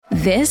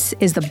This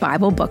is the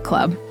Bible Book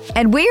Club.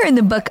 And we're in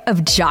the book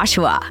of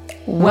Joshua.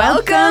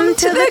 Welcome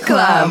to the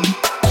club.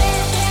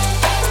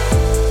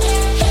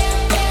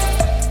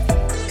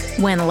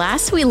 When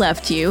last we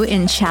left you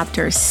in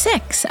chapter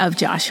 6 of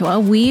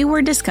Joshua, we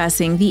were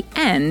discussing the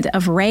end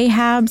of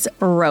Rahab's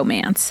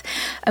romance.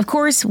 Of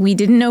course, we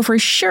didn't know for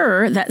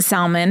sure that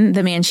Salmon,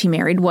 the man she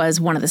married,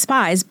 was one of the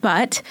spies,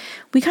 but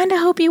we kind of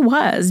hope he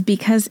was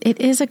because it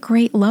is a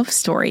great love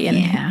story. And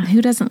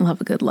who doesn't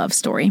love a good love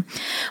story?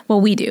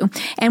 Well, we do.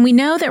 And we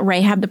know that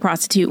Rahab the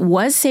prostitute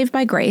was saved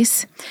by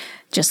grace,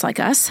 just like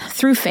us,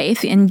 through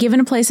faith, and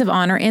given a place of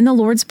honor in the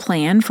Lord's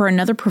plan for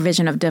another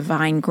provision of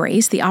divine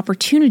grace, the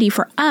opportunity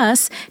for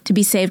us to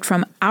be saved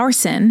from our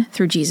sin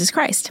through Jesus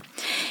Christ.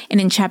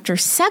 And in chapter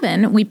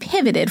 7, we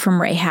pivoted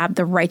from Rahab,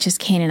 the righteous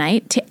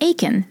Canaanite, to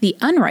Achan, the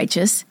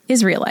unrighteous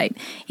Israelite.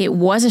 It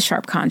was a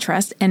sharp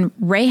contrast, and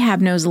Rahab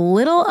knows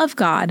little of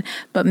God,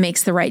 but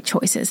makes the right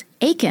choices.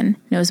 Achan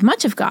knows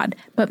much of God,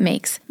 but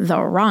makes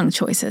the wrong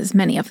choices,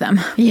 many of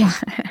them. Yeah.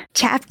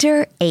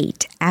 Chapter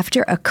 8,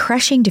 after a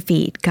crushing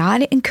defeat,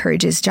 God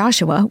encourages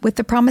Joshua with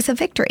the promise of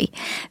victory.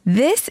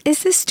 This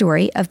is the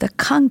story of the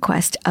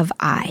conquest of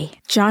Ai.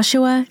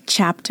 Joshua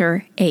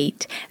chapter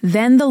 8.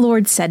 Then the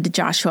Lord said to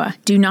Joshua,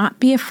 "Do not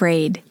be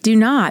afraid. Do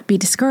not be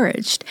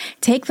discouraged.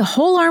 Take the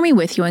whole army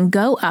with you and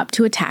go up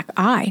to attack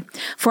Ai.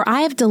 For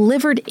I have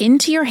delivered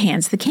into your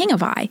hands the king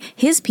of Ai,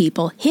 his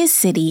people, his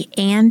city,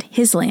 and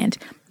his land.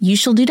 You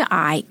shall do to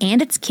Ai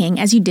and its king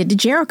as you did to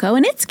Jericho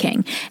and its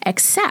king,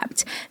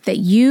 except that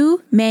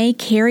you may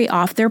carry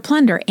off their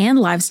plunder and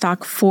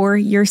livestock for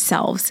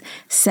yourselves.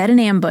 Set an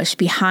ambush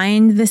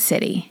behind the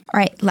city." All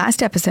right,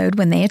 last episode,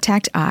 when they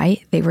attacked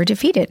Ai, they were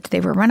defeated.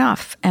 They were run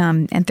off,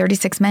 and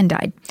 36 men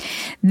died.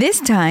 This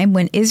time,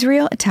 when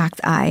Israel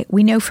attacked Ai,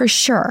 we know for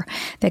sure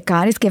that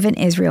God has given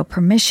Israel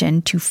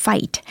permission to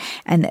fight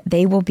and that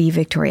they will be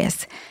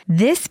victorious.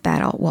 This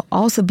battle will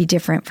also be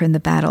different from the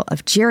Battle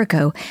of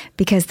Jericho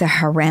because the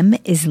harem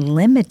is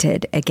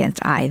limited against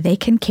Ai. They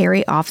can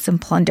carry off some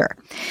plunder.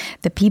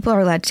 The people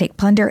are allowed to take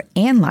plunder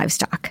and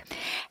livestock.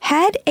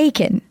 Had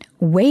Achan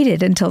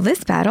waited until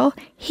this battle,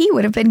 he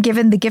would have been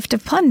given the gift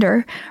of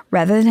plunder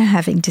rather than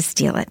having to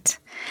steal it.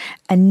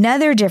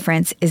 Another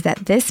difference is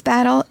that this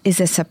battle is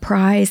a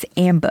surprise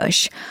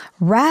ambush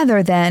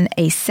rather than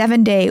a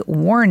 7-day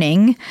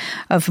warning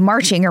of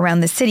marching around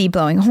the city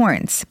blowing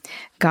horns.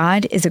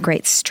 God is a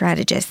great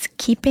strategist,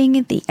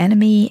 keeping the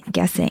enemy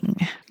guessing.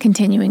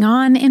 Continuing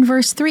on in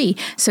verse 3,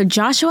 so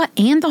Joshua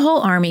and the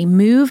whole army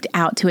moved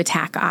out to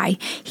attack Ai.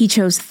 He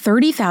chose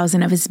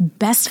 30,000 of his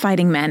best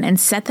fighting men and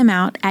set them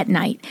out at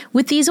night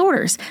with these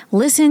orders.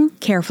 Listen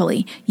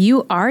carefully.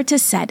 You are to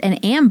set an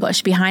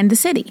ambush behind the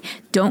city.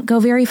 Don't go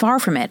very far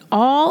from it.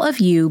 All of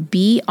you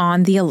be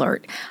on the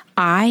alert.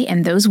 I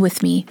and those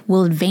with me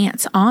will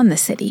advance on the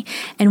city,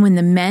 and when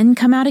the men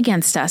come out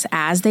against us,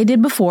 as they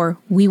did before,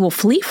 we will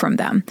flee from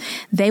them.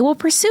 They will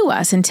pursue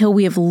us until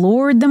we have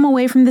lured them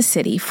away from the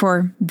city,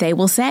 for they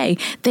will say,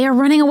 "They are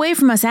running away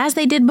from us as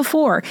they did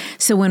before."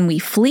 So when we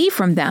flee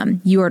from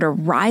them, you are to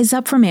rise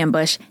up from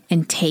ambush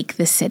and take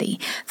the city.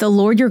 The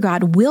Lord your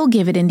God will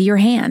give it into your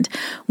hand.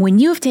 When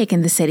you have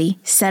taken the city,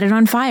 set it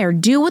on fire.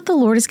 Do what the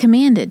Lord has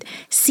commanded.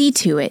 See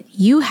to it,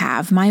 you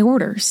have my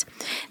orders.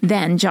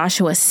 Then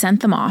Joshua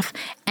sent them off,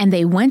 and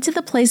they went to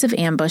the place of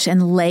ambush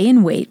and lay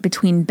in wait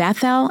between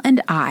Bethel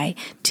and Ai,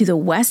 to the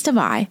west of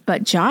Ai,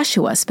 but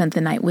Joshua spent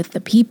the night with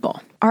the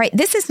people. All right,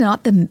 this is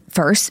not the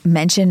first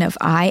mention of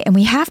Ai, and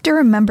we have to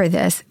remember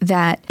this,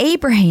 that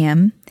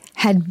Abraham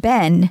had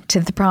been to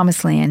the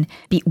promised land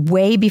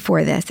way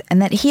before this,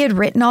 and that he had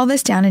written all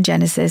this down in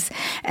Genesis,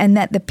 and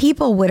that the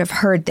people would have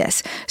heard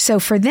this. So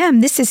for them,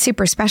 this is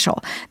super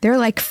special. They're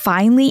like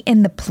finally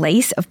in the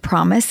place of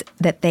promise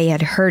that they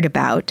had heard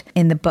about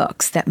in the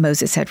books that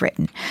Moses had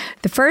written.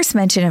 The first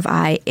mention of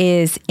Ai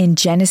is in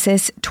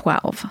Genesis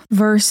 12.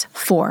 Verse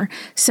 4.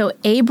 So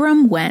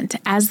Abram went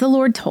as the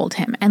Lord told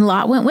him, and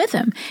Lot went with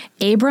him.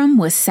 Abram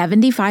was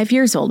 75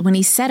 years old when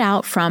he set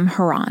out from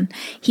Haran.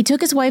 He took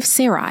his wife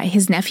Sarai,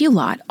 his nephew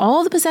Lot,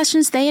 all the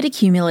possessions they had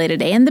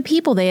accumulated and the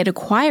people they had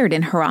acquired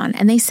in Haran,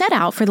 and they set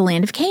out for the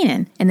land of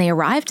Canaan, and they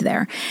arrived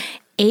there.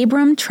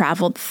 Abram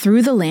traveled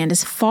through the land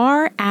as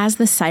far as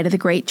the site of the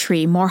great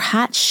tree,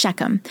 Morhat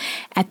Shechem.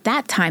 At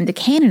that time, the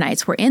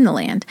Canaanites were in the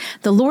land.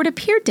 The Lord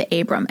appeared to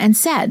Abram and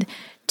said,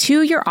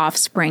 "To your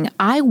offspring,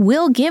 I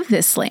will give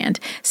this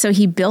land." So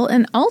he built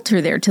an altar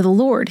there to the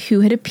Lord who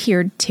had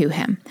appeared to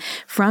him.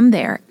 From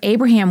there,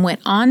 Abraham went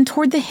on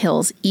toward the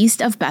hills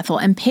east of Bethel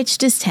and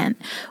pitched his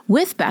tent,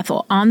 with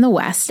Bethel on the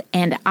west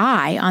and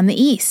Ai on the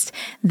east.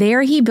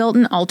 There he built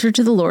an altar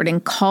to the Lord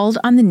and called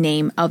on the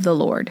name of the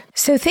Lord.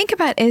 So think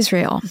about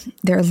Israel.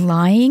 They're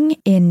lying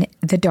in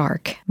the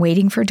dark,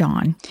 waiting for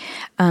dawn.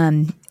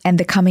 And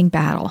the coming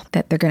battle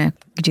that they're going to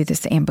do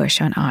this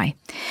ambush on Ai.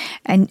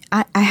 And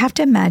I have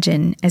to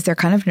imagine, as they're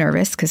kind of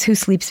nervous, because who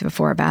sleeps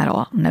before a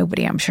battle?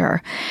 Nobody, I'm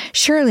sure.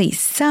 Surely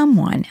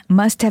someone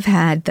must have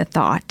had the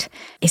thought,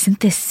 isn't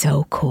this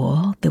so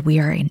cool that we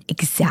are in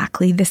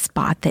exactly the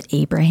spot that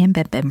Abraham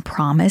had been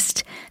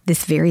promised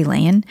this very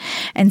land?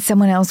 And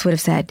someone else would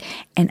have said,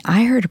 and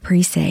I heard a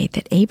priest say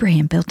that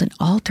Abraham built an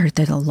altar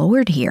to the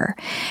Lord here.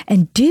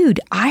 And dude,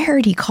 I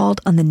heard he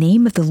called on the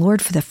name of the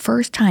Lord for the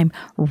first time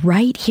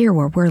right here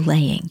where we're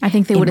laying. I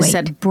think they would have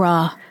said,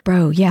 bruh.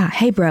 Bro, yeah.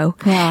 Hey, bro.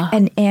 Yeah.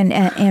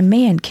 And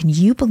man, can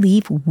you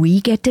believe we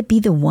get to be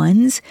the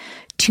ones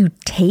to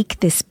take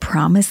this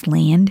promised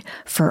land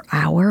for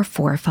our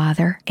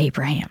forefather,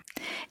 Abraham?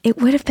 It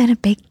would have been a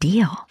big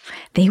deal.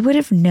 They would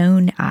have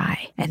known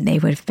and they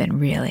would have been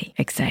really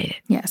excited.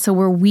 Yeah, so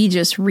where we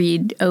just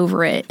read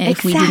over it, and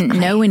if we didn't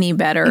know any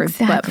better,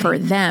 but for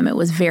them, it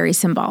was very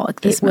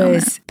symbolic, this moment. It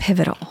was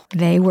pivotal.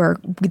 They were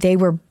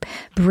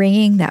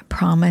bringing that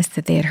promise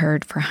that they had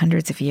heard for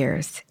hundreds of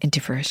years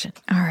into fruition.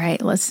 All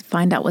right, let's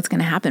find out what's going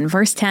to happen.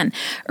 Verse 10,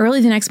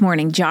 early the next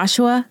morning,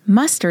 Joshua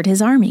mustered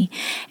his army,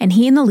 and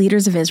he and the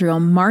leaders of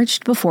Israel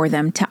marched before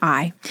them to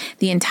Ai.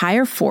 The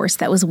entire force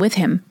that was with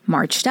him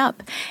marched up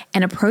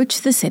and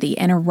approached the city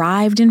and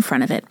arrived in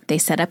front of it. They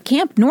set up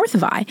camp north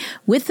of Ai,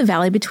 with the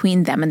valley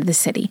between them and the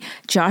city.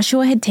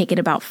 Joshua had taken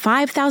about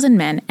 5,000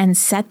 men and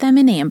set them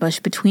in ambush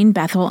between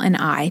Bethel and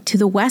Ai to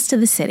the west of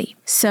the city.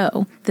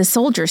 So the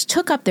soldiers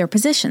took up their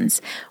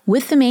positions,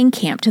 with the main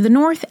camp to the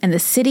north and the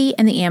city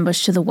and the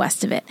ambush to the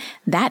west of it.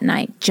 That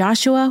night,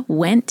 Joshua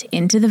went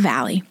into the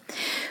valley.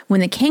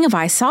 When the king of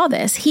Ai saw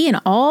this, he and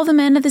all the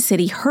men of the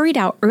city hurried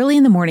out early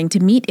in the morning to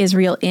meet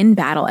Israel in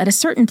battle at a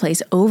certain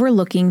place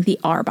overlooking the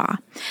Arba.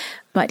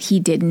 But he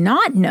did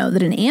not know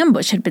that an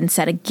ambush had been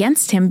set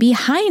against him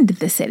behind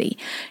the city.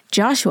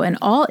 Joshua and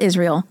all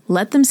Israel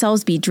let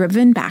themselves be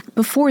driven back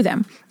before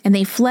them, and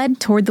they fled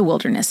toward the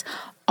wilderness.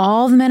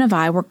 All the men of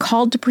Ai were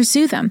called to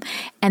pursue them,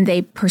 and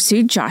they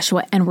pursued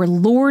Joshua and were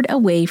lured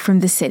away from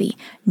the city.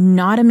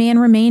 Not a man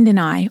remained in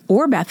Ai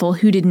or Bethel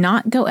who did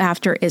not go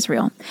after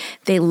Israel.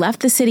 They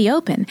left the city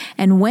open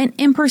and went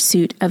in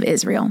pursuit of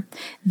Israel.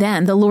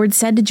 Then the Lord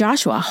said to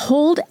Joshua,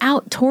 "Hold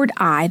out toward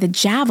Ai the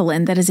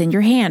javelin that is in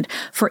your hand,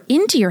 for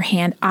into your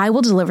hand I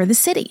will deliver the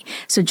city."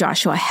 So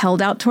Joshua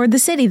held out toward the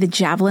city the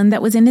javelin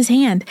that was in his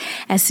hand.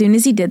 As soon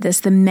as he did this,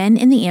 the men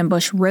in the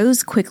ambush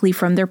rose quickly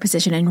from their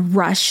position and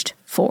rushed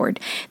forward.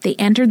 They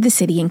entered the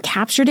city and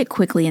captured it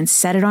quickly and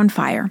set it on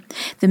fire.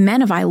 The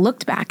men of Ai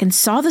looked back and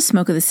saw the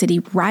smoke of the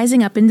city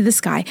rising up into the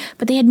sky,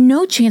 but they had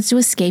no chance to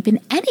escape in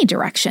any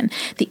direction.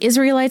 The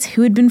Israelites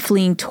who had been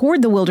fleeing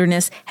toward the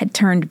wilderness had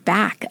turned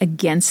back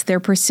against their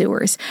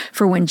pursuers.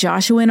 For when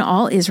Joshua and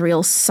all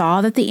Israel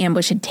saw that the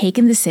ambush had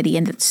taken the city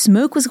and that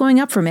smoke was going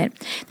up from it,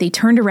 they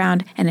turned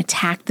around and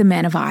attacked the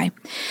men of Ai.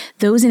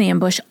 Those in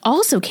ambush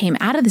also came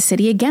out of the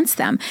city against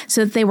them,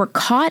 so that they were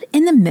caught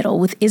in the middle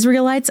with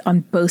Israelites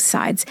on both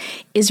sides.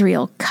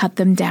 Israel cut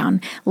them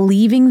down,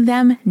 leaving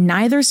them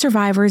neither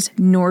survivors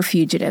nor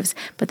fugitives.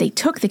 But they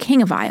took the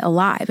king of Ai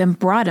alive and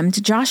brought him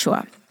to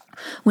Joshua.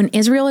 When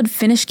Israel had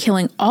finished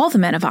killing all the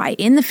men of Ai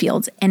in the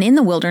fields and in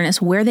the wilderness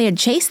where they had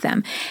chased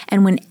them,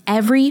 and when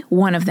every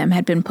one of them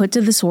had been put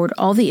to the sword,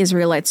 all the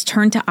Israelites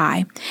turned to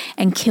Ai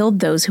and killed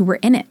those who were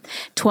in it.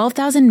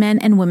 12,000 men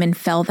and women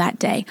fell that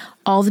day,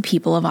 all the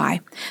people of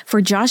Ai.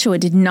 For Joshua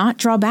did not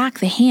draw back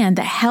the hand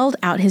that held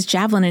out his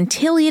javelin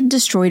until he had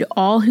destroyed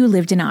all who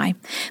lived in Ai.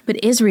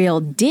 But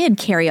Israel did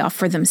carry off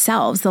for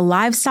themselves the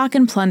livestock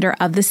and plunder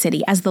of the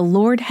city, as the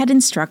Lord had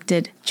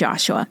instructed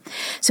Joshua.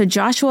 So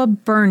Joshua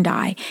burned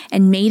Ai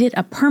and made it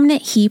a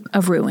permanent heap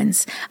of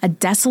ruins, a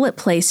desolate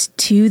place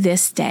to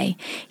this day.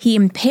 He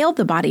impaled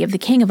the body of the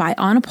king of Ai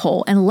on a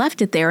pole and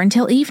left it there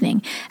until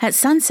evening. At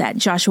sunset,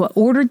 Joshua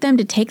ordered them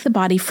to take the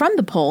body from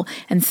the pole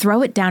and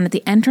throw it down at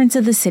the entrance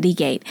of the city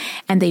gate,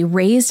 and they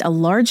raised a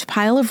large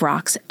pile of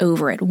rocks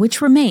over it,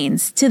 which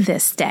remains to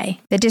this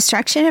day. The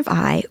destruction of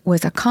Ai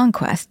was a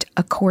conquest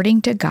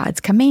according to God's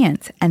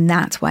commands, and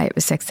that's why it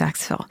was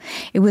successful.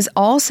 It was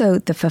also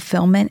the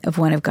fulfillment of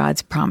one of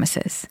God's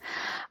promises.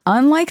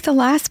 Unlike the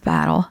last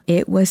battle,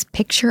 it was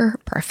picture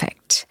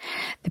perfect.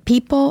 The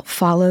people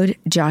followed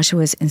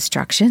Joshua's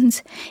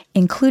instructions,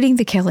 including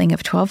the killing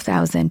of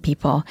 12,000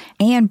 people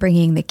and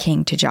bringing the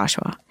king to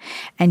Joshua.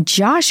 And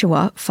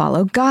Joshua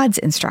followed God's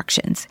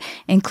instructions,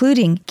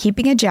 including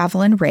keeping a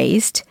javelin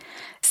raised,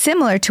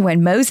 similar to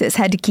when Moses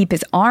had to keep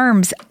his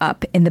arms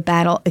up in the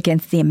battle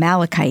against the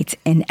Amalekites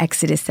in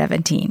Exodus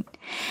 17.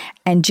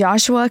 And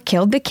Joshua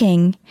killed the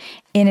king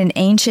in an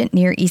ancient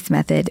Near East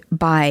method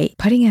by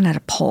putting it on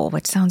a pole,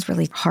 which sounds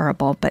really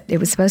horrible, but it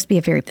was supposed to be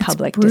a very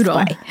public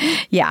display.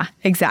 Yeah,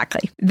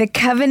 exactly. The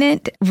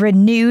covenant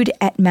renewed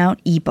at Mount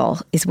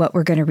Ebal is what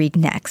we're going to read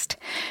next.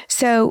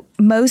 So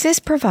Moses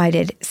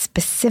provided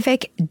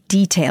specific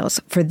details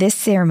for this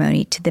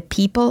ceremony to the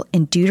people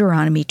in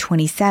Deuteronomy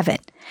 27.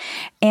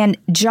 And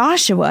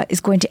Joshua is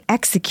going to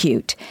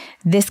execute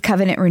this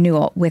covenant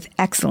renewal with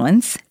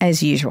excellence,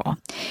 as usual.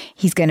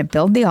 He's going to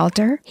build the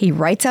altar. He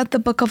writes out the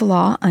book of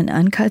law on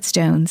uncut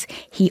stones.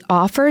 He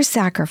offers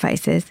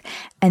sacrifices.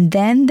 And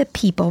then the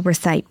people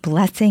recite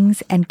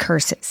blessings and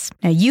curses.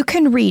 Now, you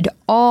can read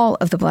all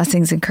of the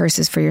blessings and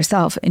curses for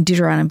yourself in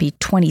Deuteronomy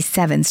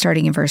 27,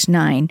 starting in verse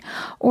 9,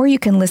 or you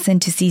can listen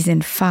to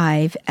season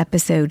 5,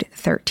 episode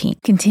 13.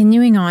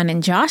 Continuing on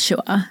in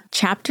Joshua,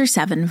 chapter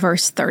 7,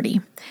 verse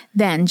 30.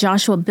 Then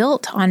Joshua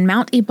built on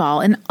Mount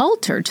Ebal an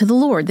altar to the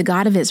Lord, the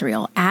God of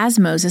Israel, as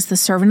Moses, the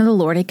servant of the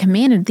Lord, had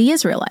commanded the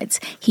Israelites.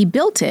 He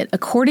built it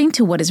according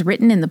to what is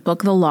written in the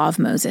book of the law of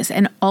Moses,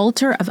 an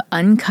altar of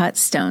uncut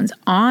stones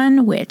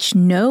on which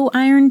no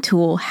iron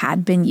tool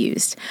had been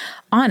used.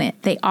 On it,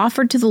 they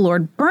offered to the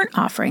Lord burnt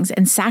offerings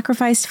and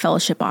sacrificed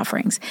fellowship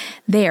offerings.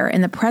 There, in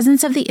the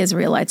presence of the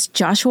Israelites,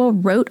 Joshua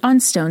wrote on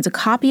stones a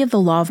copy of the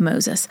law of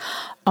Moses.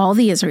 All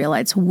the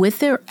Israelites, with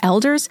their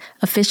elders,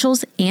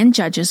 officials, and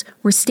judges,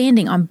 were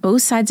standing on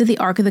both sides of the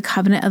Ark of the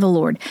Covenant of the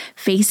Lord,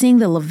 facing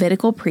the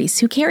Levitical priests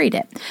who carried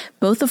it.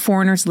 Both the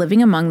foreigners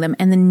living among them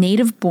and the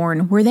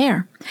native-born were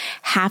there.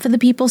 Half of the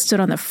people stood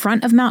on the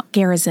front of Mount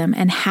Gerizim,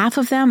 and half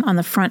of them on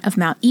the front of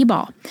Mount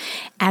Ebal,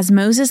 as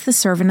Moses, the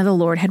servant of the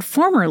Lord, had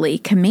formerly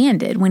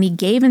commanded when he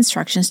gave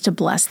instructions to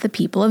bless the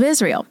people of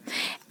Israel.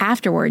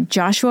 Afterward,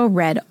 Joshua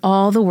read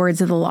all the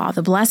words of the law,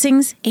 the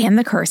blessings and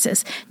the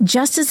curses,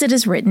 just as it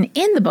is written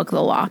in the book of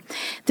the law.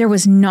 There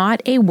was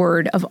not a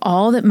word of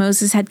all that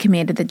Moses had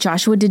commanded that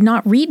Joshua did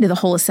not read to the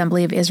whole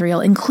assembly of Israel,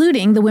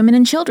 including the women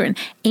and children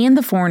and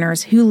the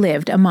foreigners who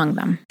lived among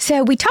them.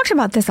 So we talked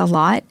about this a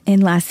lot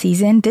in last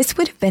season. This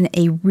would have been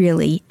a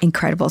really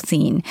incredible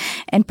scene,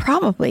 and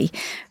probably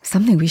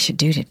something we should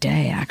do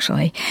today,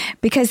 actually,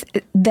 because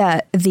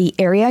the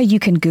area, you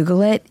can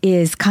Google it,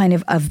 is kind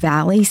of a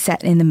valley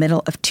set in the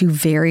middle of two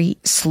very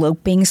slow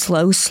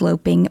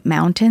sloping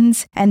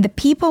mountains. And the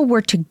people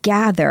were to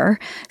gather,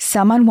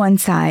 some on one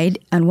side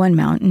on one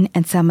mountain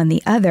and some on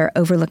the other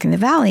overlooking the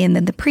valley. And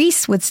then the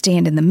priests would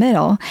stand in the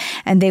middle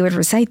and they would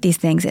recite these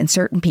things, and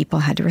certain people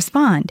had to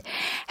respond.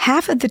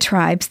 Half of the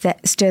tribes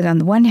that stood on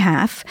the one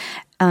half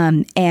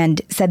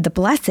and said the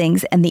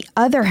blessings, and the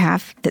other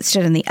half that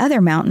stood on the other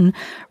mountain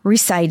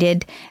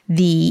recited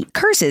the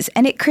curses.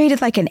 And it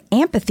created like an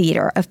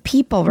amphitheater of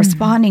people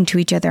responding to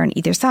each other on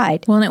either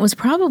side. Well, and it was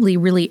probably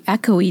really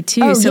echoey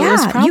too. Oh, so yeah, it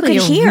was probably you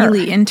could hear.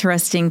 Really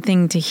interesting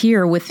thing to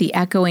hear with the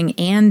echoing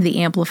and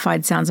the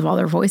amplified sounds of all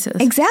their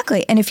voices.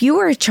 Exactly. And if you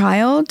were a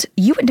child,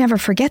 you would never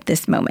forget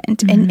this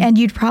moment. And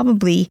you'd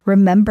probably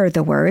remember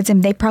the words,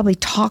 and they probably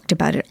talked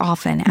about it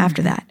often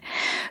after that.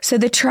 So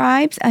the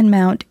tribes on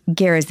Mount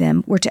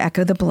Gerizim were to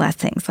echo the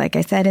blessings, like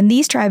I said. And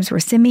these tribes were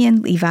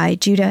Simeon, Levi,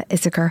 Judah,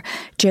 Issachar,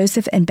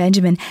 Joseph, and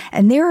Benjamin.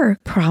 And there are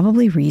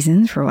probably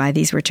reasons for why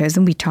these were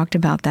chosen. We talked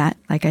about that,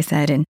 like I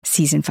said, in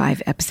season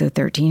 5, episode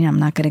 13. I'm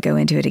not going to go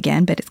into it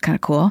again, but it's kind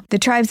of cool. The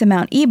tribes of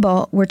Mount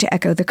Ebal were to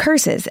echo the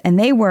curses, and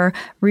they were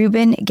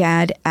Reuben,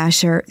 Gad,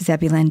 Asher,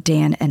 Zebulun,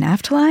 Dan, and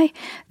Naphtali,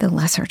 the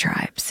lesser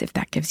tribes, if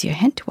that gives you a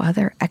hint, while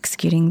they're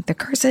executing the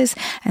curses.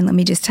 And let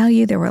me just tell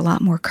you, there were a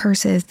lot more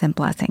curses than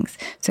blessings.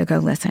 So go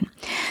listen.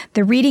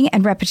 The reading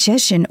and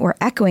repetition or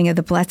echoing of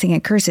the blessing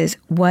and curses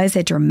was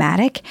a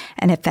dramatic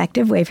and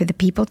effective way for the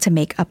people to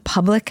make a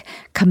public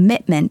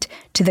commitment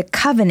to the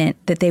covenant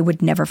that they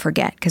would never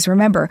forget. Because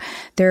remember,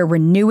 they're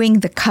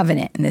renewing the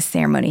covenant in this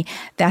ceremony.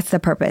 That's the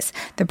purpose.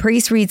 The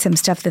priests read some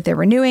stuff that they're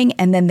renewing,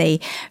 and then they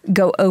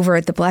go over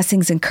the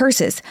blessings and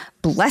curses.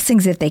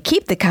 Blessings if they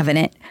keep the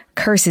covenant,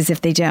 curses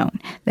if they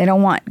don't.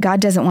 God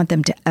doesn't want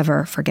them to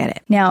ever forget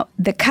it. Now,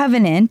 the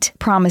covenant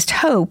promised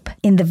hope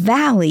in the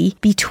valley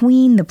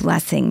between the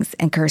blessings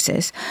and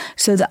curses.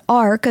 So the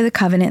Ark of the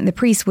Covenant and the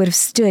priests would have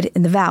stood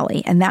in the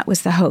valley, and that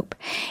was the hope.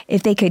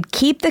 If they could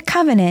keep the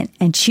covenant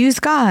and choose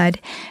God,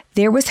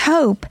 there was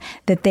hope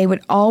that they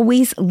would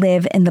always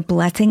live in the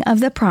blessing of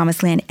the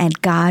promised land,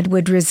 and God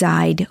would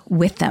reside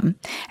with them.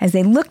 As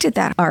they looked at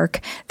that ark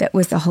that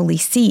was the holy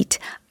seat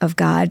of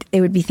God,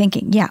 they would be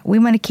thinking, yeah, we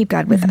want to keep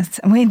God with us.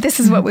 This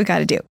is what we've got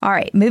to do. All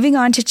right, moving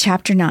on to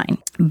chapter 9.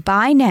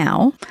 By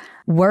now,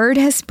 word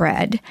has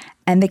spread,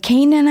 and the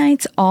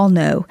Canaanites all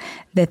know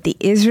that the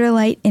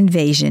Israelite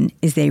invasion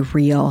is a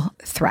real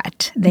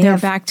threat. They're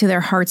back to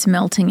their hearts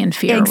melting in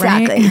fear,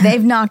 exactly. Right?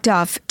 They've knocked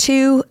off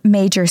 2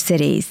 major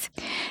cities.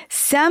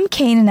 Some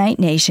Canaanite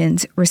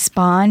nations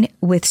respond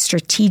with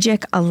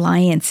strategic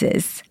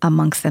alliances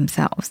amongst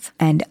themselves,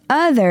 and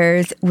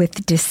others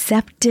with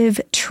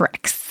deceptive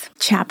tricks.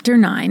 Chapter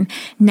 9.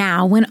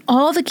 Now, when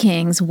all the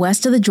kings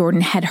west of the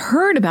Jordan had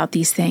heard about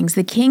these things,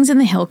 the kings in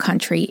the hill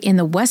country, in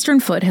the western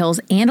foothills,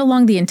 and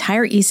along the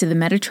entire east of the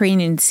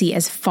Mediterranean Sea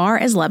as far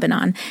as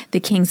Lebanon, the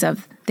kings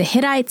of the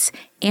Hittites,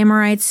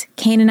 Amorites,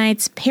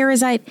 Canaanites,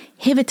 Perizzite,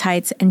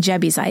 Hivitites, and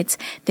Jebusites,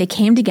 they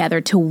came together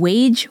to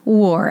wage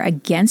war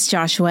against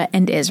Joshua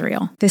and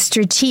Israel. The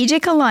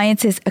strategic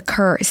alliances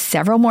occur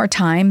several more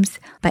times,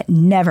 but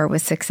never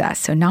with success.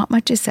 So not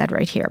much is said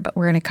right here, but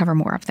we're going to cover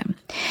more of them.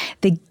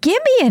 The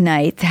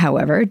Gibeonites,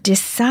 however,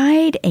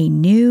 decide a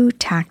new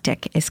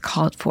tactic is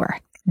called for.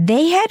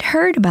 They had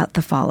heard about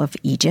the fall of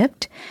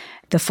Egypt,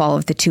 the fall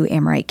of the 2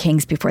 Amorite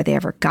kings before they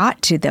ever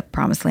got to the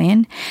promised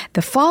land,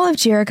 the fall of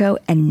Jericho,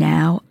 and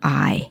now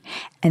Ai.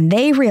 and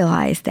they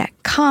realized that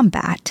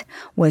combat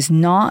was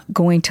not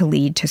going to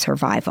lead to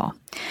survival.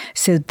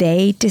 So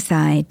they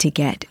decide to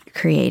get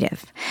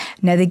creative.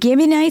 Now, the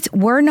Gibeonites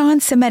were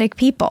non-Semitic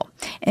people.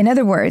 In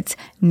other words,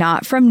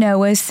 not from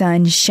Noah's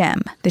son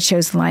Shem, the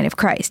chosen line of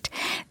Christ.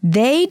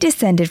 They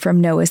descended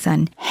from Noah's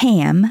son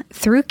Ham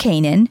through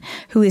Canaan,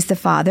 who is the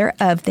father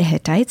of the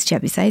Hittites,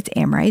 Jebusites,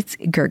 Amorites,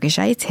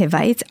 Girgashites,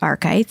 Hivites,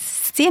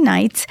 Archites,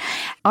 Sionites,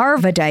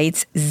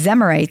 Arvadites,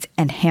 Zemarites,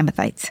 and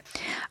Hamathites.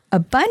 A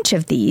bunch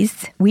of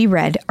these, we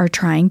read, are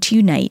trying to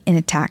unite in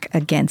attack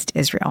against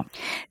Israel.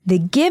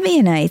 The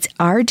Gibeonites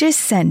are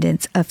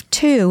descendants of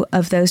two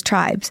of those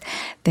tribes,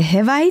 the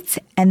Hivites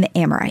and the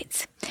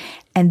Amorites.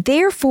 And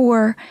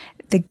therefore,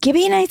 the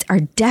Gibeonites are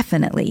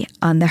definitely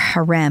on the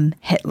harem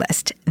hit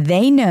list.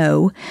 They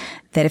know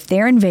that if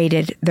they're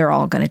invaded, they're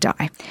all going to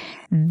die.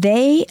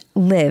 They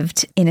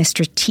lived in a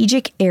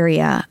strategic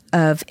area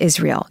of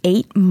Israel,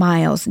 8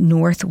 miles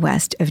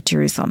northwest of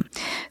Jerusalem.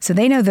 So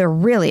they know they're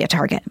really a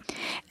target.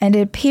 And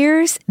it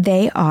appears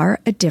they are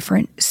a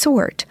different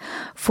sort.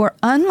 For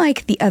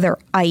unlike the other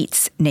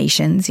ites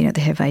nations, the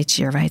Hivites,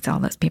 Jebusites, all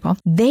those people,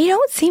 they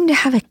don't seem to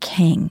have a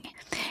king.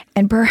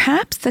 And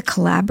perhaps the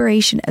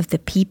collaboration of the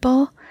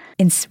people,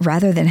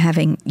 rather than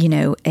having,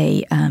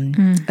 a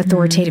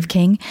authoritative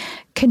king,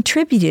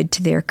 contributed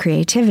to their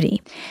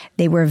creativity.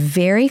 They were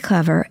very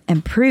clever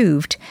and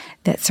proved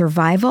that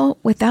survival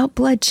without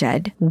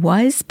bloodshed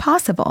was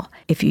possible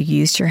if you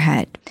used your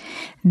head.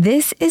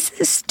 This is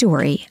the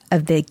story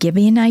of the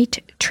Gibeonite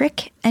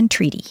trick and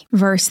treaty.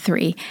 Verse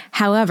 3,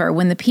 however,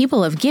 when the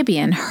people of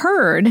Gibeon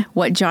heard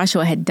what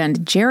Joshua had done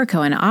to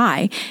Jericho and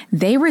Ai,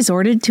 they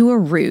resorted to a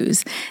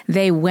ruse.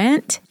 They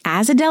went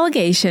as a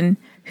delegation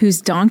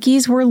whose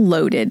donkeys were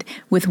loaded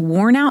with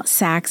worn-out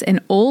sacks and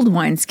old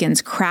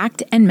wineskins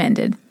cracked and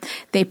mended.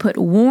 They put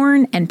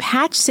worn and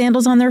patched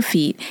sandals on their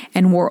feet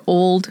and wore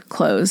old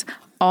clothes.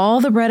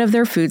 All the bread of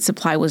their food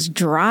supply was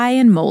dry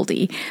and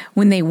moldy.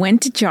 When they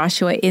went to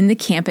Joshua in the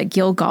camp at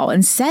Gilgal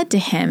and said to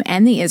him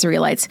and the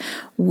Israelites,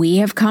 "We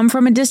have come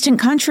from a distant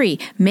country.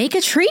 Make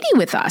a treaty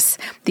with us."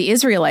 The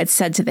Israelites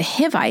said to the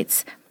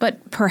Hivites,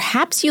 "But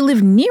perhaps you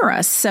live near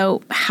us,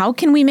 so how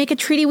can we make a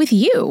treaty with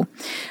you?"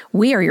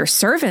 "We are your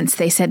servants,"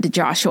 they said to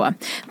Joshua.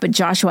 But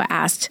Joshua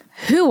asked,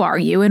 "Who are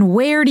you and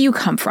where do you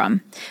come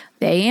from?"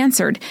 They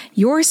answered,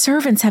 "Your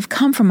servants have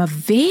come from a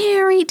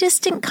very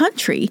distant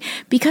country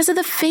because of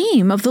the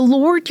fame of the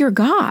Lord your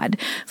God.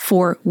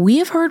 For we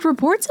have heard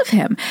reports of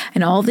him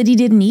and all that he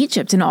did in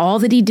Egypt and all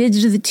that he did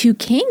to the 2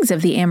 kings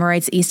of the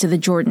Amorites east of the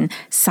Jordan,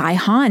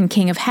 Sihon,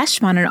 king of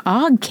Heshbon, and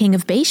Og, king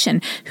of Bashan,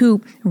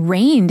 who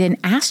reigned in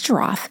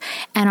Ashtaroth.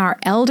 And our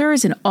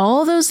elders and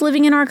all those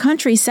living in our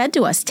country said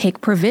to us,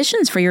 'Take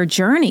provisions for your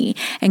journey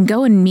and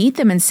go and meet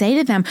them and say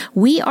to them,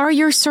 we are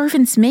your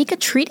servants, make a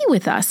treaty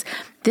with us.'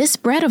 This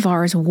bread of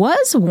ours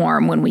was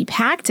warm when we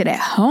packed it at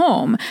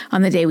home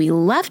on the day we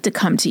left to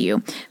come to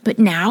you. But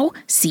now,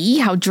 see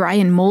how dry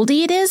and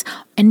moldy it is?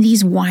 And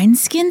these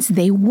wineskins,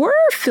 they were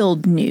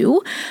filled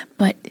new,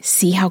 but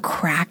see how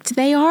cracked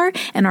they are?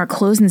 And our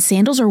clothes and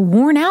sandals are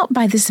worn out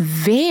by this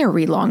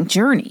very long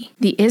journey."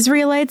 The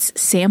Israelites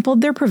sampled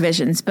their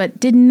provisions,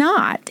 but did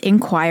not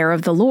inquire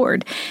of the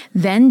Lord.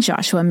 Then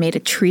Joshua made a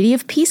treaty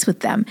of peace with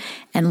them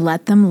and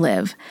let them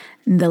live.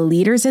 The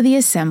leaders of the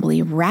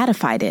assembly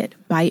ratified it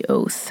by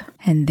oath.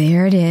 And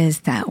there it is,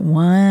 that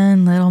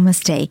one little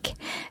mistake.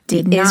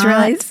 Did not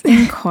Israelites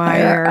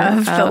inquire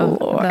of the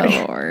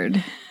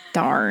Lord.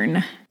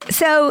 Darn.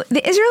 So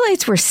the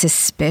Israelites were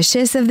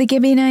suspicious of the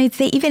Gibeonites.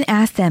 They even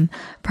asked them,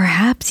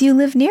 "Perhaps you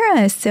live near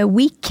us, so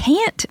we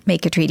can't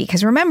make a treaty."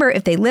 Because remember,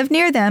 if they live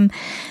near them,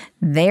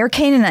 they're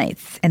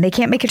Canaanites, and they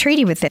can't make a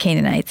treaty with the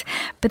Canaanites.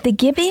 But the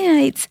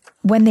Gibeonites,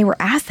 when they were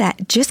asked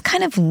that, just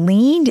kind of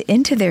leaned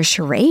into their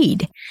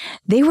charade.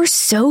 They were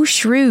so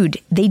shrewd.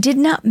 They did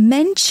not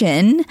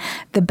mention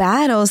the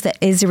battles that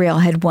Israel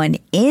had won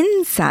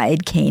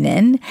inside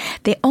Canaan.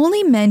 They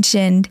only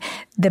mentioned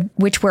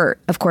which were,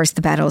 of course,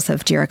 the battles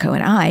of Jericho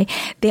and Ai.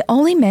 They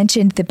only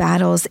mentioned the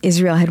battles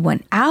Israel had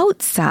won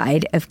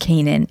outside of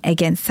Canaan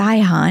against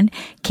Sihon,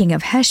 king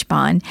of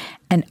Heshbon,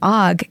 and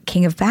Og,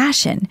 king of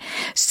Bashan.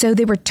 So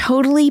they were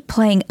totally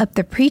playing up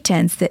the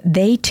pretense that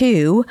they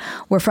too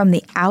were from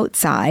the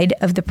outside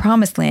of the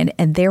promised land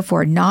and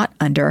therefore not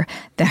under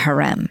the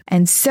harem.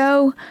 And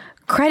so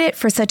credit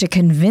for such a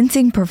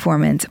convincing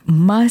performance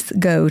must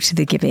go to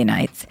the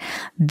Gibeonites.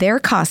 Their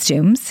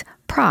costumes,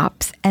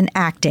 props, and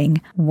acting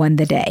won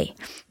the day.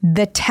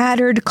 The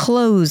tattered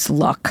clothes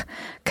look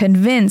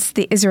convinced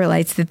the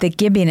Israelites that the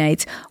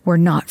Gibeonites were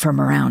not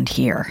from around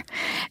here.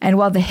 And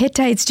while the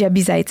Hittites,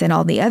 Jebusites, and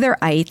all the other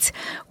ites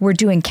were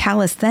doing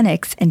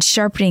calisthenics and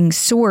sharpening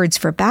swords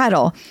for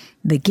battle,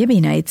 the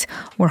Gibeonites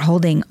were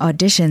holding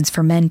auditions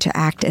for men to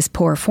act as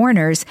poor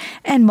foreigners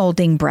and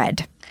molding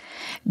bread.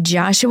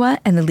 Joshua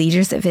and the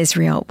leaders of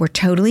Israel were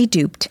totally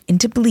duped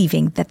into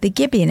believing that the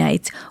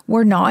Gibeonites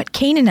were not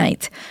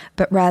Canaanites,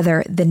 but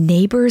rather the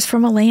neighbors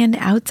from a land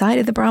outside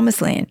of the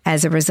Promised Land.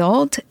 As a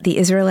result, the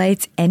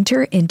Israelites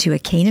enter into a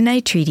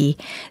Canaanite treaty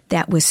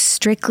that was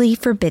strictly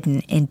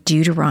forbidden in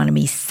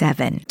Deuteronomy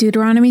 7.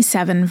 Deuteronomy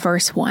 7,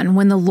 verse 1.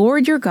 When the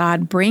Lord your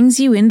God brings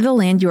you into the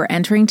land you are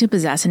entering to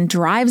possess and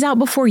drives out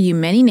before you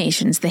many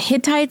nations, the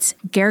Hittites,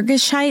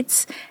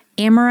 Girgashites,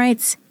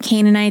 Amorites,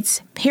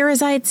 Canaanites,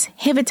 Perizzites,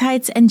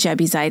 Hivitites, and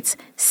Jebusites,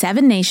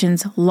 7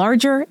 nations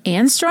larger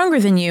and stronger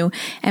than you,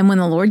 and when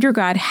the Lord your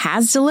God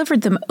has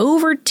delivered them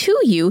over to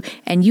you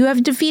and you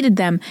have defeated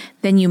them,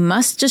 then you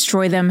must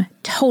destroy them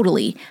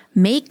totally.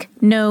 Make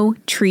no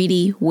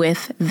treaty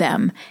with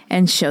them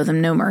and show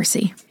them no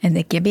mercy. And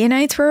the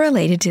Gibeonites were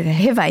related to the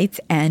Hivites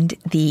and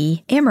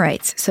the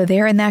Amorites, so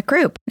they're in that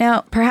group.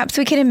 Now, perhaps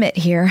we can admit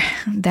here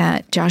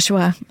that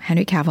Joshua,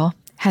 Henry Cavill,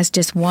 has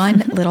just one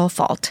little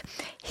fault.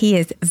 He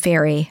is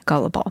very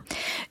gullible.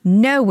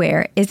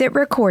 Nowhere is it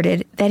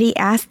recorded that he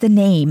asked the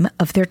name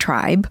of their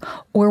tribe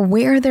or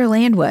where their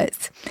land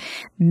was.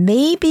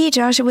 Maybe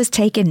Joshua was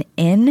taken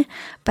in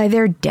by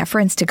their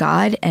deference to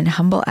God and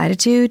humble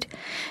attitude,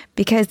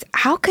 because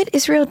how could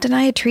Israel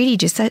deny a treaty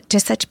to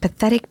such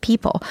pathetic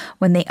people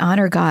when they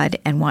honor God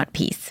and want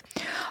peace?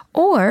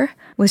 Or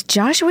was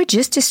Joshua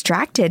just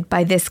distracted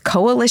by this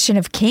coalition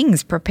of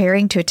kings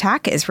preparing to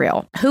attack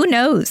Israel? Who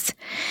knows?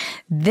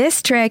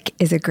 This trick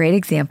is a great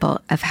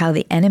example of how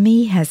the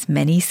enemy has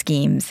many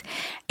schemes,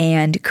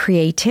 and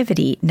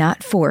creativity,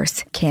 not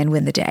force, can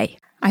win the day.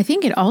 I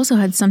think it also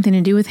had something to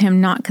do with him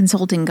not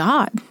consulting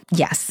God.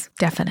 Yes,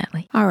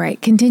 definitely. All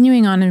right,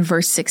 continuing on in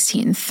verse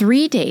 16.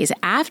 3 days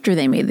after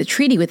they made the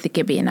treaty with the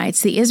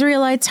Gibeonites, the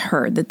Israelites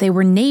heard that they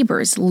were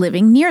neighbors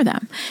living near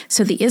them.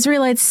 So the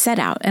Israelites set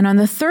out, and on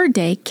the 3rd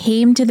day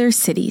came to their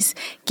cities,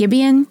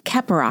 Gibeon,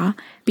 Keparah,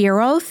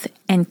 Beeroth,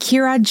 and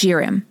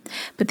Kirjath-jearim.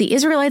 But the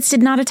Israelites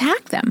did not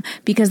attack them,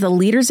 because the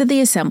leaders of the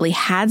assembly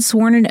had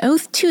sworn an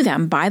oath to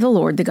them by the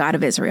Lord, the God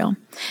of Israel.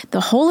 The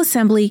whole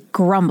assembly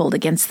grumbled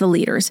against the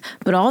leaders,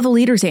 but all the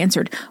leaders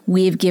answered,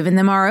 "We have given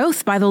them our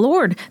oath by the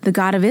Lord, the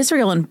God of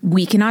Israel, and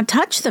we cannot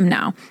touch them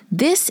now.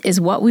 This is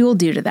what we will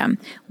do to them.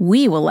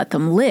 We will let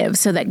them live,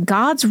 so that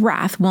God's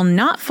wrath will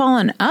not fall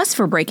on us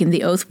for breaking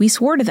the oath we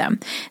swore to them."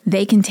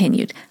 They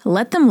continued,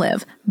 "Let them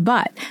live,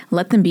 but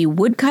let them be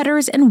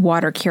woodcutters and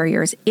water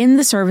carriers in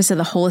the service of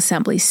the whole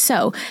assembly."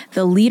 So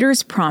the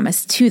leaders'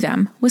 promise to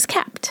them was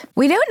kept.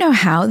 We don't know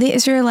how the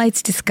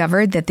Israelites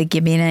discovered that the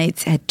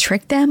Gibeonites had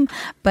tricked them,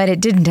 but it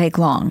didn't take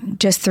long,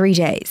 just 3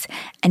 days.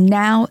 And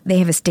now they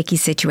have a sticky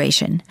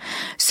situation.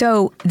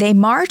 So they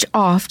march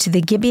off to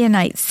the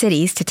Gibeonite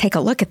cities to take a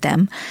look at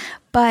them,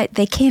 but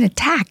they can't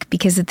attack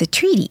because of the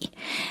treaty.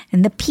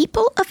 And the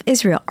people of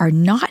Israel are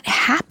not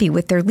happy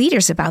with their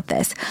leaders about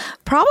this,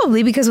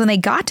 probably because when they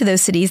got to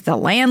those cities, the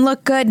land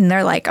looked good, and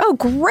they're like, oh,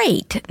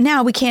 great,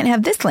 now we can't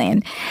have this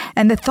land.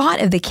 And the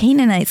thought of the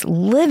Canaanites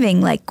living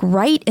like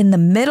right in the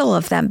middle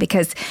of them,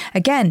 because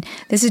again,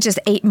 this is just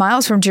 8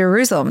 miles from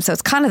Jerusalem, so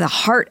it's kind of the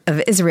heart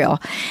of Israel.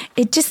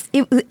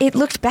 It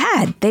looked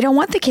bad. They don't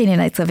want the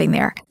Canaanites living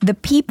there. The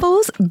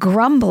people's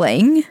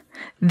grumbling,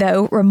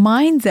 though,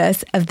 reminds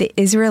us of the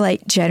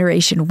Israelite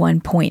generation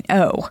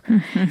 1.0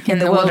 in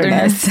the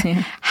wilderness.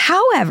 Yeah.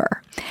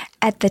 However,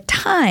 at the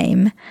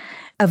time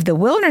of the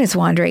wilderness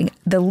wandering,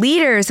 the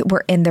leaders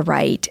were in the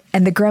right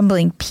and the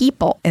grumbling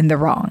people in the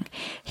wrong.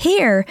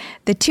 Here,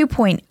 the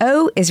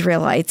 2.0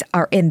 Israelites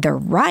are in the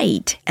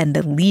right and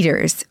the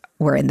leaders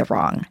were in the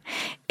wrong.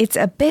 It's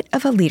a bit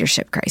of a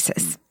leadership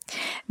crisis.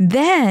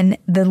 Then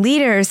the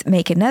leaders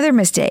make another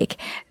mistake.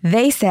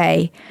 They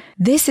say,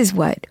 this is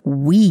what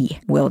we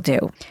will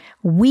do.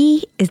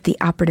 We is the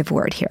operative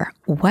word here.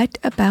 What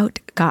about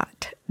God?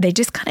 They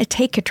just kind of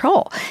take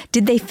control.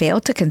 Did they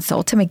fail to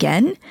consult him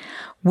again?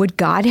 Would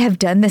God have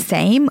done the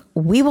same?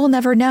 We will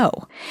never know.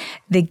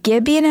 The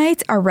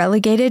Gibeonites are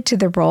relegated to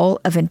the role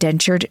of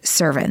indentured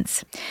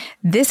servants.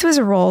 This was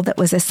a role that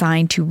was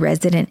assigned to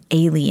resident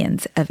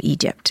aliens of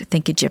Egypt.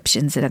 Think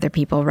Egyptians and other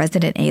people.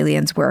 Resident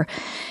aliens were,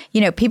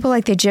 people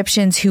like the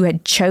Egyptians who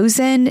had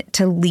chosen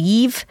to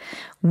leave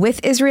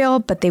with Israel,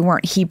 but they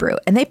weren't Hebrew,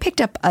 and they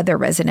picked up other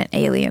resident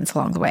aliens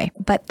along the way.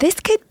 But this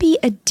could be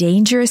a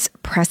dangerous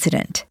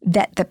precedent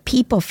that the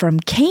people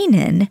from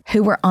Canaan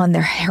who were on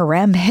their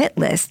harem hit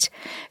list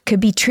could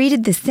be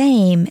treated the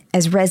same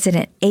as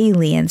resident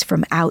aliens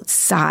from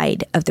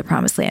outside of the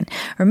Promised Land.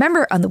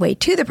 Remember, on the way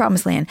to the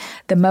Promised Land,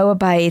 the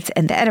Moabites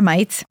and the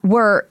Edomites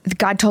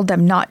God told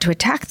them not to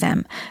attack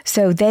them.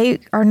 So they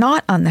are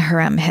not on the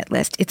harem hit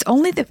list. It's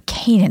only the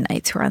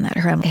Canaanites who are on that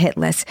harem hit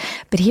list.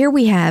 But here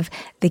we have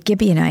the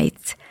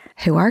Gibeonites,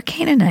 who are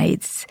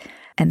Canaanites,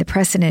 and the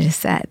precedent is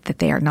set that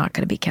they are not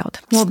going to be killed.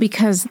 Well,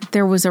 because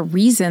there was a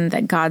reason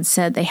that God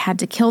said they had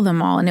to kill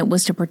them all, and it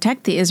was to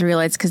protect the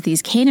Israelites, because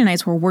these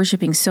Canaanites were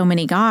worshiping so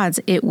many gods,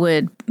 it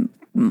would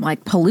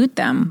pollute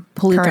their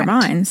Correct.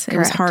 minds. It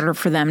was Correct. harder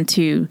for them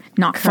to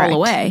not fall Correct.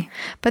 away.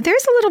 But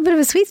there's a little bit of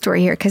a sweet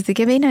story here because the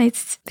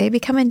Gibeonites, they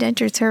become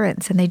indentured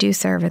servants and they do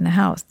serve in the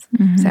house.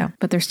 So,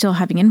 But they're still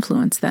having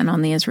influence then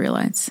on the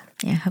Israelites.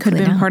 yeah, Could hopefully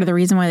have been not. part of the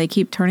reason why they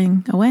keep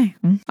turning away.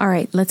 All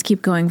right, let's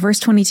keep going. Verse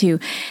 22.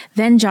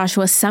 Then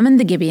Joshua summoned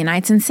the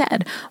Gibeonites and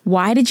said,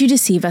 "Why did you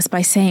deceive us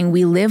by saying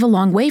we live a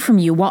long way from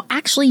you, while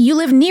actually you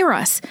live near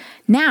us?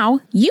 Now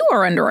you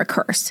are under a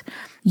curse.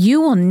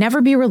 You will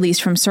never be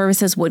released from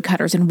service as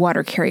woodcutters and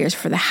water carriers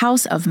for the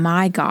house of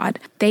my God."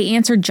 They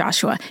answered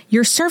Joshua,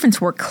 "Your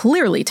servants were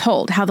clearly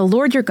told how the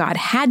Lord your God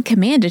had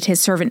commanded his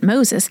servant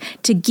Moses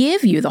to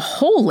give you the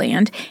whole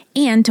land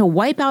and to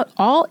wipe out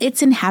all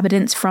its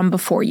inhabitants from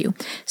before you.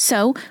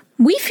 So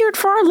we feared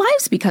for our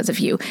lives because of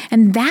you,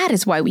 and that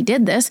is why we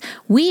did this.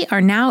 We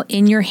are now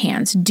in your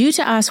hands. Do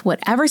to us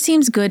whatever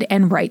seems good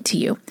and right to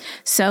you."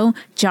 So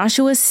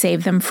Joshua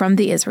saved them from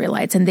the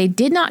Israelites, and they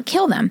did not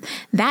kill them.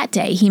 That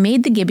day he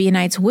made the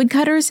Gibeonites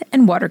woodcutters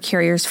and water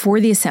carriers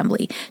for the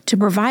assembly, to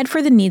provide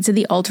for the needs of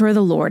the altar of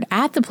the Lord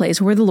at the place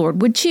where the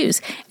Lord would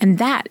choose, and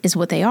that is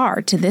what they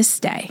are to this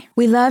day.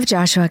 We love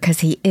Joshua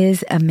because he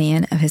is a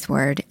man of his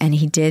word, and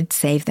he did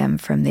save them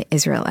from the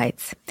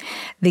Israelites.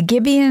 The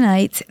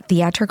Gibeonites'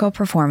 theatrical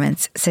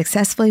performance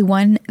successfully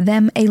won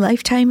them a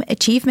Lifetime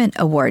Achievement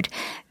Award.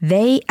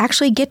 They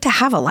actually get to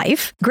have a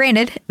life.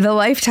 Granted, the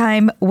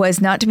lifetime was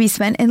not to be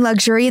spent in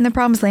luxury in the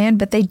Promised Land,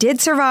 but they did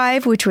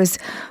survive, which was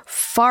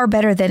far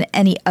better than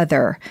any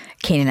other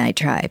Canaanite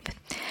tribe.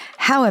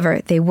 However,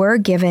 they were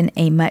given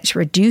a much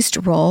reduced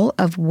role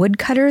of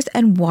woodcutters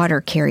and water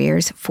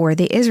carriers for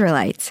the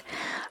Israelites.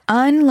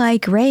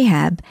 Unlike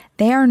Rahab,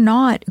 they are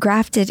not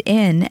grafted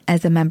in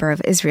as a member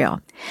of Israel.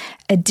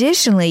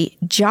 Additionally,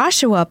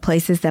 Joshua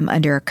places them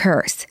under a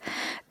curse.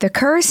 The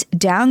curse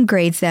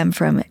downgrades them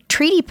from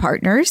treaty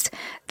partners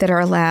that are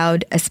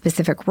allowed a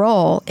specific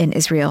role in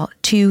Israel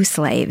to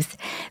slaves.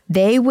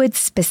 They would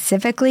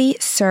specifically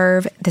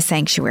serve the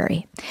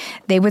sanctuary.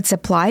 They would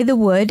supply the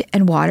wood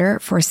and water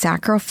for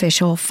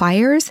sacrificial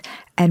fires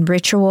and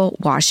ritual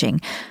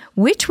washing,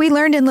 which we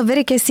learned in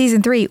Leviticus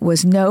season 3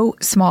 was no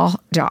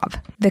small job.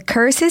 The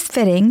curse is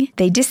fitting.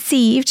 They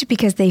deceived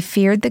because they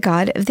feared the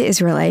God of the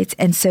Israelites,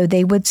 and so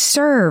they would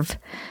serve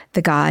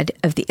the God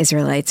of the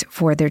Israelites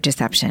for their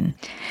deception.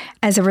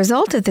 As a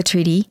result of the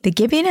treaty, the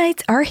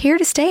Gibeonites are here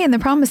to stay in the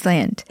Promised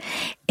Land.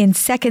 In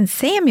 2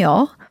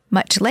 Samuel,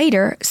 much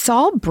later,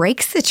 Saul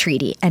breaks the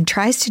treaty and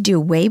tries to do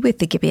away with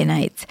the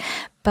Gibeonites.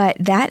 But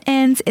that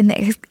ends in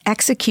the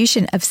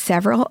execution of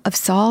several of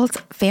Saul's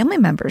family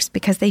members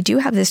because they do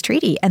have this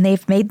treaty and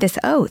they've made this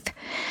oath.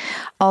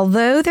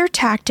 Although their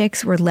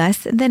tactics were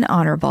less than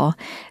honorable,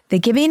 the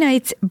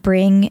Gibeonites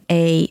bring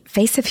a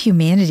face of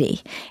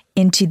humanity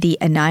into the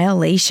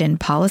annihilation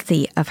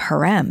policy of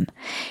Harem.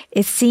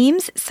 It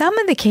seems some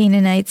of the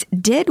Canaanites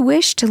did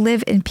wish to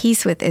live in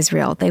peace with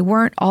Israel. They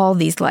weren't all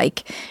these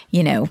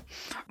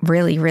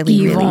really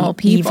evil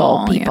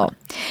people. Yeah.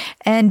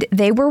 And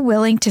they were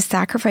willing to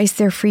sacrifice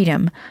their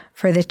freedom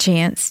for the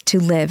chance to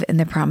live in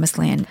the Promised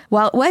Land.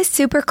 While it was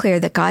super clear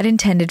that God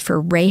intended for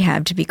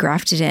Rahab to be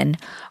grafted in,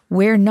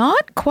 we're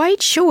not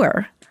quite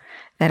sure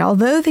that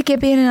although the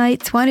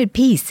Gibeonites wanted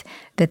peace,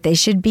 that they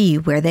should be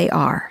where they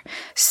are.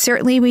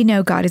 Certainly we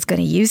know God is going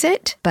to use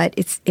it, but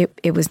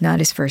it was not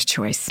his first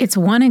choice. It's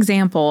one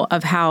example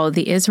of how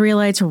the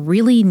Israelites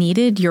really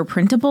needed your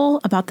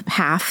principle about the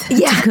path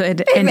to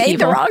good they and made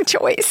evil. the wrong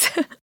choice.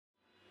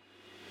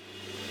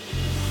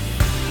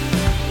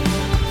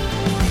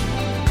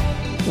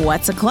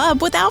 What's a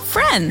club without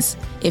friends?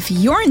 If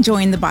you're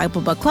enjoying the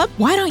Bible Book Club,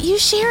 why don't you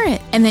share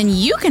it? And then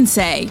you can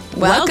say,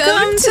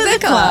 Welcome to the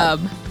club.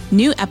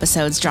 New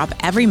episodes drop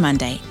every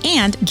Monday,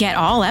 and get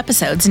all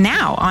episodes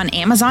now on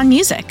Amazon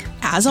Music.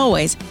 As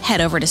always, head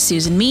over to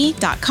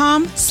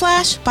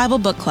susanme.com/Bible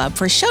Book Club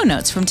for show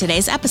notes from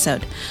today's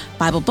episode.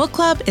 Bible Book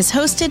Club is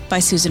hosted by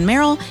Susan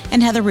Merrill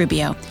and Heather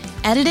Rubio,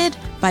 edited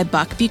by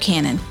Buck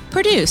Buchanan,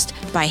 produced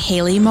by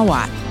Haley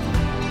Mawat.